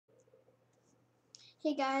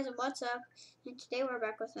Hey guys, what's up? And today we're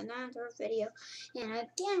back with another video, and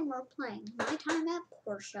again we're playing My Time at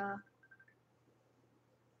Portia.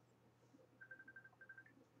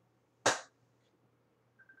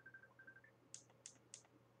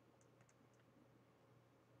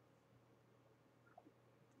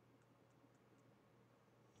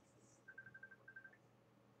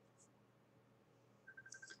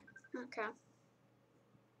 Okay.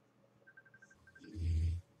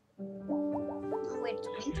 Oh, wait, it's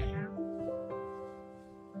winter now.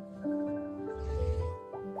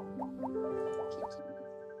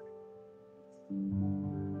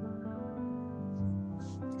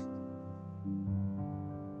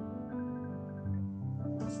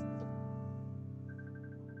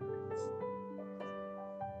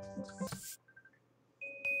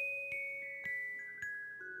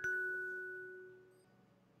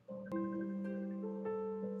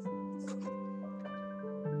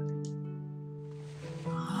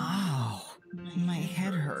 Oh, my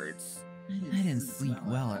head hurts. I didn't sleep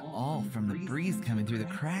well at all from the breeze coming through the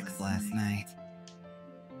cracks last night.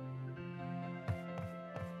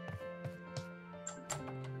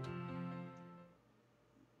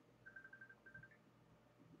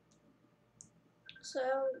 So,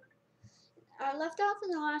 I left off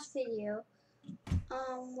in the last video,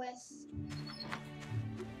 with,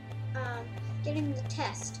 getting the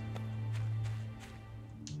test.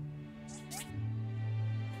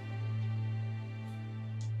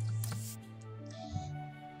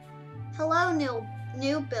 Hello,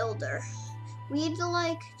 new builder. We'd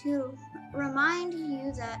like to remind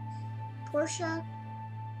you that Portia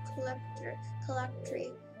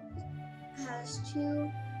Collectory has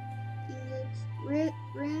two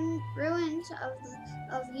ruins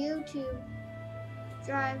of you to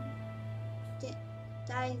dive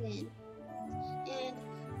in, and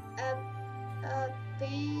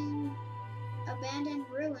abandoned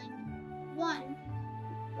ruin one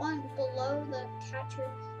below the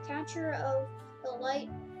catcher of the light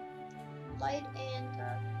and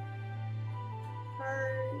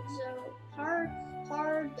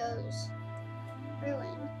Hardo's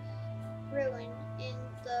ruin in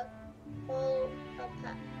the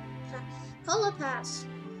Holopass.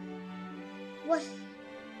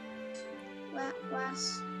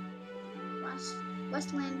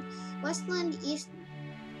 Westland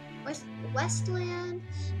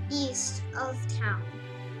east of town.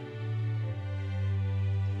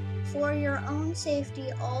 For your own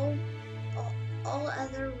safety, all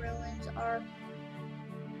other ruins are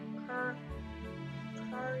currently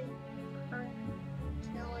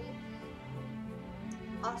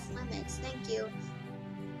off limits. Thank you.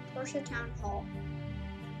 Portia Town Hall.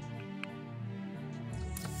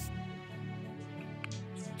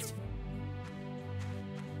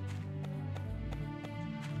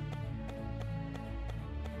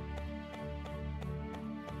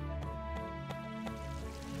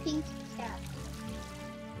 Pink cat.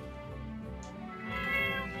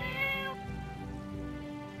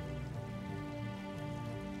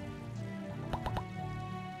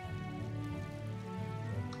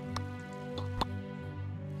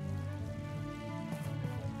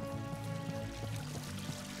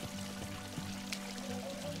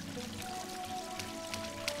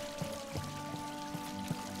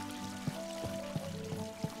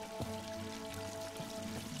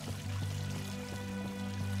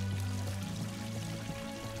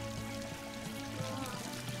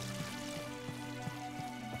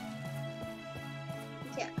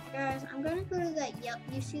 Yeah, guys, I'm gonna go to that yellow.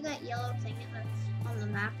 You see that yellow thing on the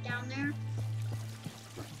map down there?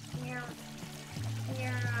 Near,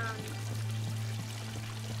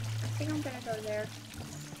 I think I'm gonna go there.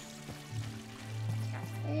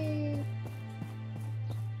 Cafe.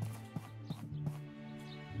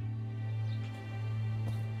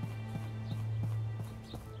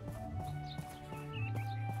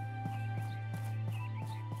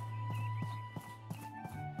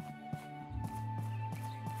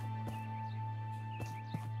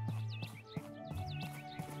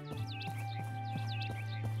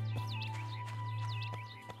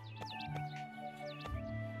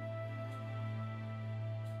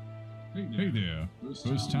 Hey there,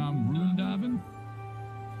 first time ruin diving?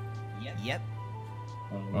 Yep.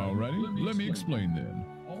 Alrighty, let me explain then.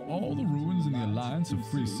 All the ruins in the Alliance of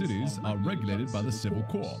Free Cities are regulated by the Civil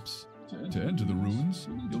Corps. To enter the ruins,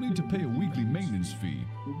 you'll need to pay a weekly maintenance fee,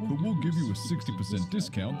 but we'll give you a 60%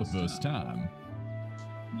 discount the first time.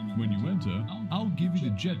 When you enter, I'll give you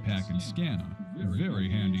the jetpack and scanner, very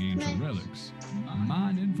handy ancient relics.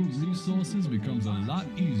 Mining for resources becomes a lot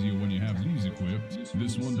easier when you have these equipped.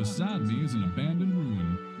 This one beside me is an abandoned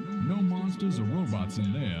ruin. No monsters monsters or robots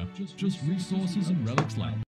in there, just resources and relics like